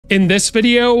In this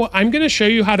video, I'm going to show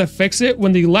you how to fix it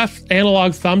when the left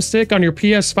analog thumbstick on your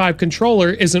PS5 controller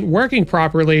isn't working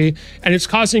properly and it's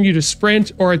causing you to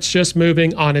sprint or it's just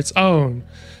moving on its own.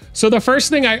 So the first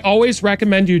thing I always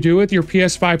recommend you do with your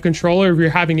PS5 controller if you're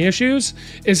having issues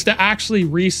is to actually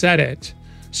reset it.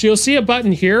 So you'll see a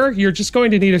button here. You're just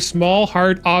going to need a small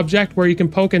hard object where you can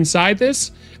poke inside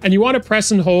this, and you want to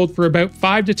press and hold for about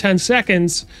 5 to 10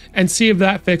 seconds and see if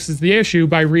that fixes the issue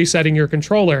by resetting your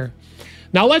controller.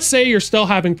 Now let's say you're still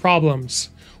having problems.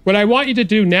 What I want you to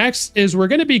do next is we're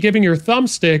going to be giving your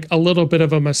thumbstick a little bit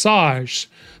of a massage.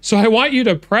 So I want you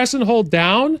to press and hold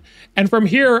down, and from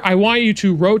here I want you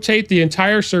to rotate the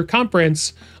entire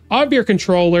circumference of your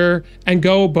controller and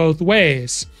go both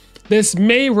ways. This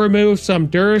may remove some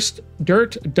dirt,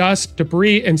 dust,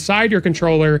 debris inside your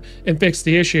controller and fix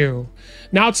the issue.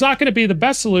 Now, it's not going to be the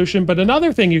best solution, but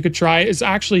another thing you could try is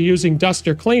actually using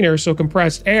duster cleaner, so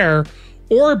compressed air,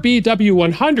 or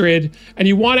BW100, and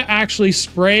you want to actually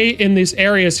spray in these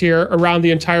areas here around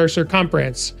the entire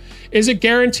circumference. Is it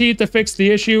guaranteed to fix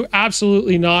the issue?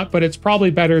 Absolutely not, but it's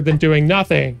probably better than doing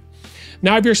nothing.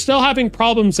 Now, if you're still having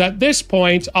problems at this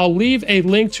point, I'll leave a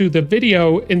link to the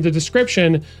video in the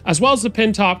description, as well as the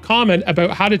pinned top comment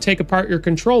about how to take apart your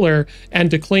controller and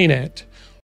to clean it.